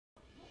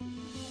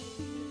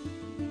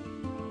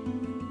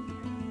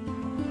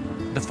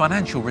The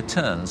financial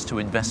returns to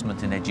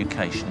investment in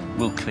education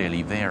will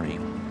clearly vary.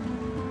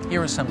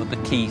 Here are some of the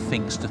key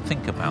things to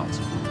think about.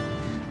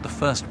 The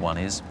first one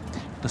is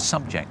the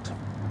subject.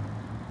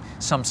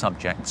 Some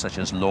subjects, such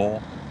as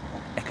law,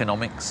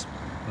 economics,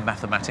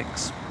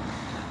 mathematics,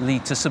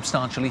 lead to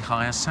substantially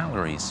higher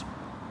salaries.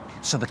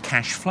 So the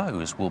cash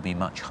flows will be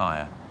much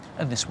higher,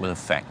 and this will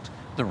affect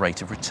the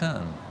rate of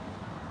return.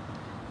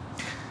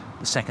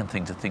 The second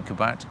thing to think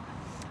about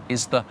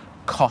is the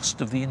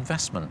cost of the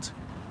investment.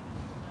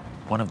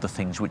 One of the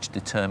things which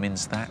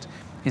determines that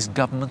is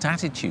government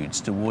attitudes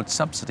towards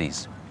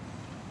subsidies.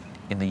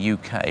 In the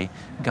UK,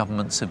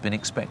 governments have been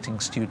expecting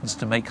students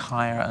to make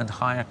higher and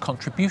higher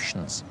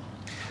contributions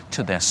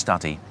to their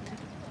study.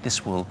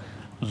 This will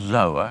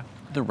lower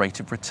the rate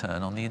of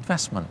return on the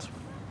investment.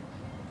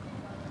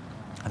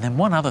 And then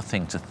one other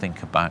thing to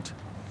think about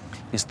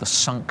is the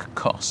sunk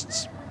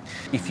costs.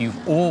 If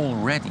you've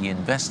already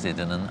invested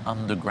in an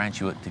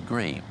undergraduate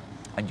degree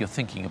and you're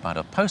thinking about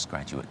a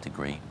postgraduate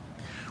degree,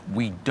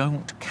 we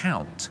don't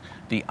count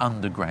the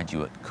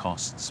undergraduate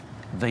costs.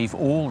 They've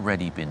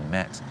already been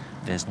met.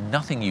 There's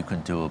nothing you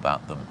can do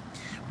about them.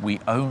 We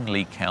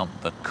only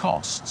count the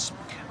costs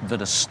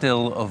that are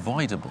still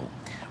avoidable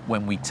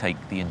when we take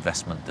the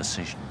investment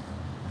decision.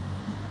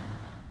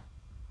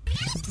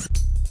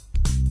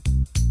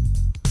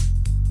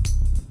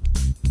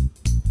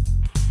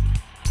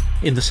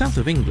 In the south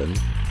of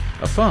England,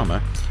 a farmer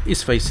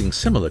is facing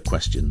similar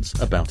questions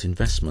about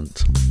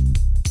investment.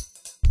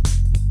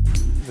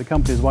 The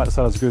company is White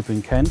Salads Group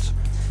in Kent.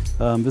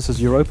 This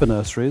is Europa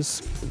nurseries.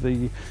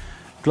 The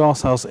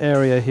glasshouse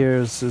area here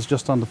is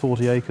just under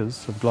 40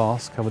 acres of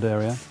glass covered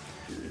area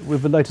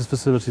with the latest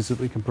facilities that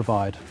we can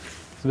provide.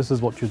 So this is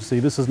what you'd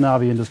see. This is now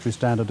the industry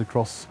standard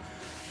across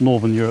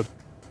Northern Europe.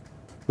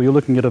 Well, you're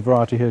looking at a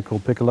variety here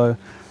called Piccolo.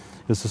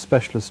 It's a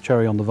specialist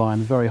cherry on the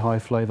vine, very high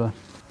flavour.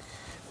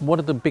 What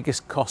are the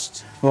biggest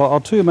costs? Well, our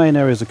two main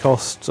areas of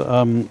cost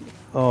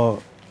are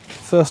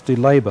firstly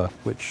labour,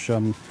 which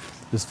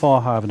is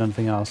far higher than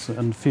anything else,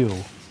 and fuel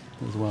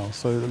as well.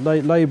 So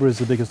labour is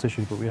the biggest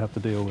issue that we have to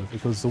deal with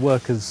because the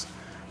work is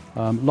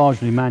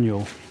largely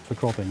manual for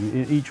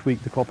cropping. Each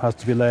week the crop has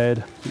to be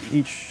layered,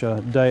 each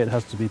day it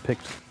has to be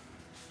picked.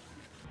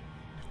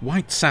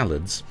 White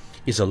Salads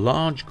is a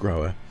large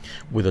grower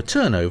with a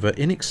turnover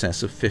in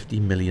excess of £50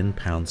 million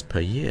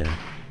per year.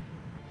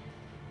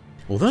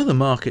 Although the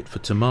market for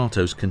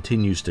tomatoes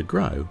continues to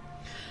grow,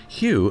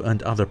 Hugh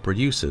and other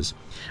producers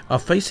are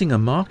facing a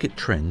market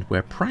trend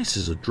where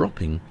prices are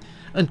dropping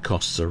and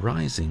costs are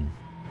rising.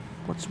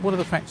 What are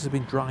the factors that have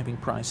been driving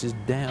prices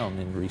down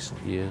in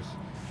recent years?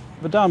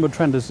 The downward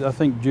trend is, I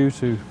think, due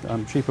to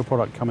cheaper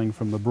product coming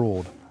from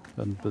abroad,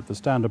 and the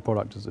standard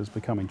product is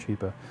becoming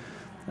cheaper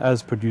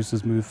as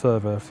producers move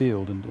further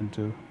afield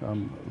into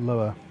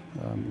lower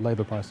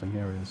labour pricing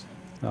areas,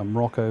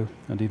 Morocco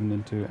and even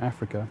into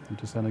Africa,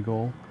 into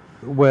Senegal,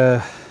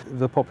 where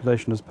the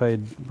population has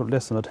paid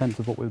less than a tenth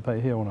of what we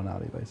pay here on an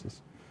hourly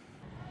basis.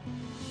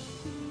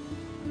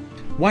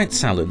 White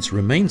Salads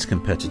remains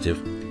competitive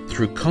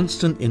through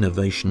constant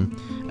innovation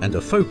and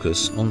a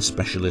focus on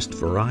specialist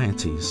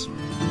varieties.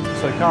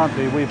 So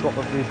currently we've got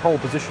the whole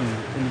position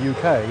in the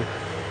UK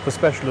for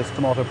specialist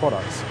tomato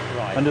products.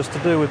 Right. And it's to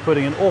do with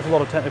putting an awful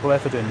lot of technical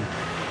effort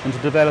into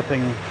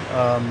developing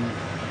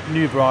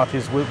new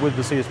varieties with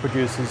the seeds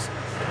producers.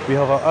 We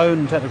have our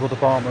own technical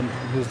department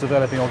who's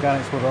developing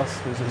organics with us.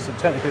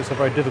 Technically it's a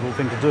very difficult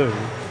thing to do.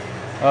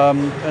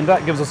 And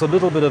that gives us a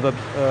little bit of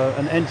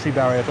an entry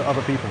barrier to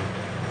other people.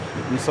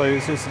 And so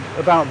it's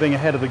about being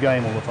ahead of the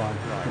game all the time,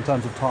 in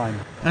terms of time.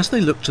 As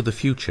they look to the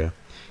future,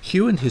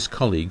 Hugh and his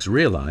colleagues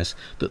realise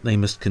that they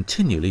must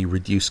continually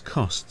reduce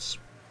costs.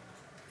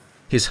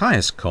 His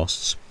highest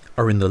costs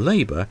are in the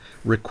labour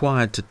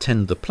required to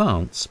tend the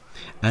plants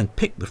and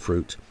pick the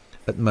fruit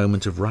at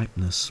moment of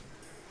ripeness.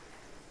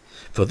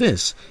 For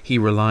this, he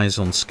relies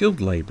on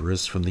skilled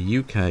labourers from the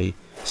UK,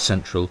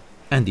 Central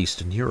and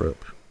Eastern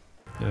Europe.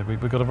 Yeah, we've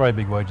got a very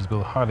big wages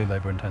bill, highly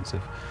labour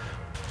intensive.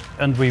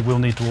 And we will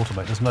need to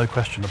automate, there's no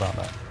question about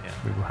that. Yeah.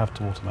 We will have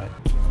to automate.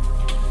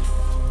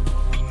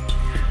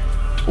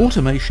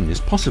 Automation is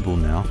possible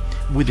now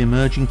with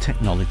emerging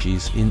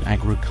technologies in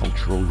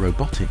agricultural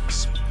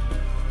robotics.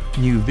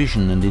 New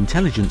vision and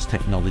intelligence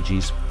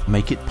technologies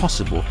make it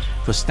possible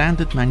for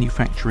standard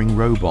manufacturing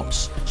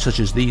robots, such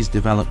as these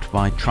developed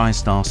by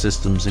TriStar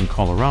Systems in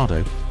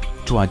Colorado,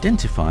 to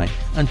identify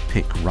and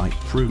pick ripe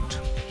fruit.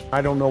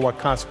 I don't know what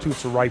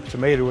constitutes a ripe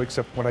tomato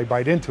except when I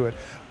bite into it,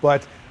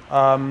 but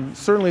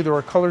certainly there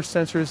are color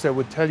sensors that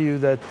would tell you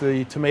that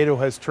the tomato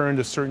has turned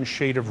a certain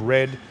shade of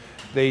red.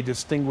 They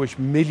distinguish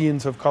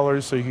millions of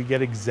colors, so you can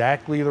get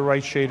exactly the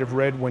right shade of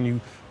red when you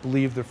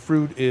believe the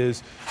fruit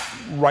is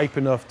ripe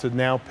enough to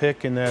now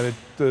pick and that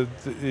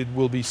it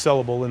will be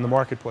sellable in the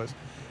marketplace.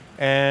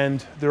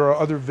 And there are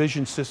other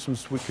vision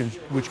systems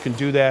which can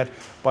do that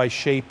by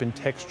shape and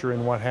texture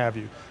and what have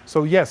you.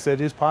 So yes,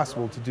 it is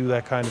possible to do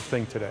that kind of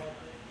thing today.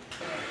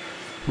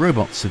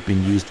 Robots have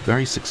been used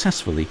very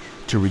successfully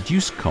to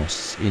reduce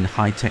costs in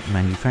high-tech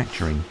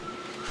manufacturing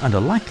and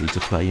are likely to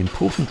play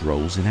important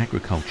roles in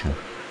agriculture.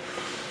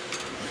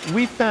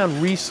 We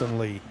found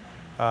recently,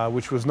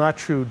 which was not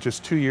true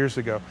just 2 years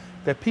ago,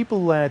 that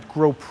people that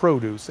grow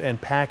produce and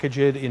package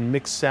it in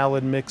mixed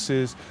salad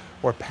mixes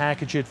or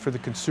package it for the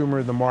consumer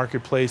in the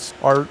marketplace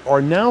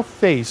are now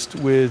faced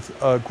with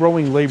a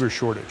growing labor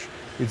shortage.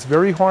 It's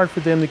very hard for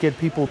them to get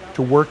people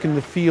to work in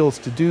the fields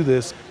to do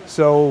this,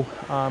 so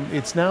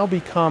it's now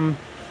become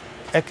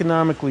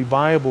economically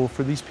viable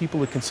for these people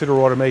to consider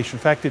automation.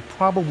 In fact, it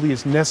probably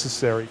is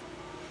necessary.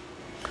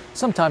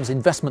 Sometimes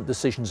investment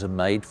decisions are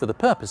made for the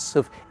purpose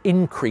of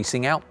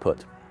increasing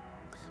output.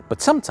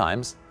 But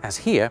sometimes, as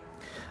here,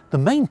 the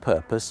main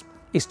purpose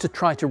is to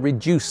try to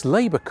reduce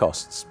labour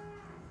costs.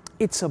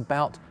 It's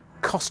about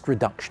cost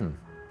reduction.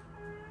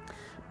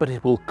 But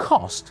it will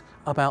cost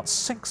about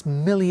 £6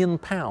 million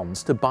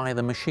to buy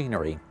the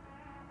machinery.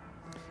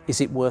 Is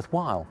it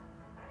worthwhile?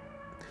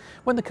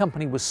 When the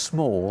company was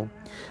small,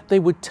 they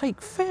would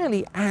take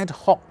fairly ad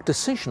hoc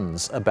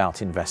decisions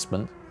about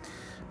investment,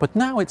 but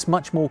now it's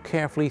much more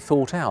carefully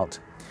thought out,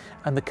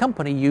 and the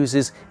company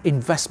uses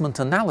investment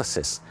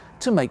analysis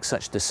to make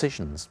such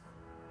decisions.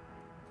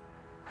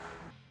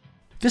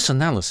 This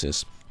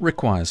analysis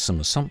requires some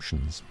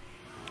assumptions.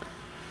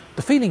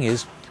 The feeling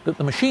is that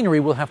the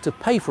machinery will have to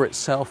pay for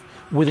itself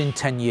within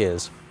 10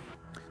 years.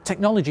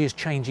 Technology is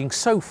changing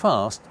so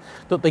fast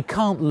that they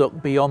can't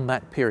look beyond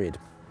that period.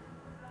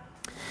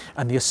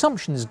 And the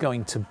assumption is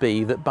going to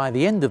be that by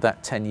the end of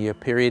that 10-year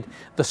period,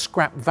 the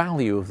scrap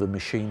value of the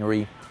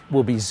machinery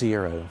will be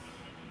zero.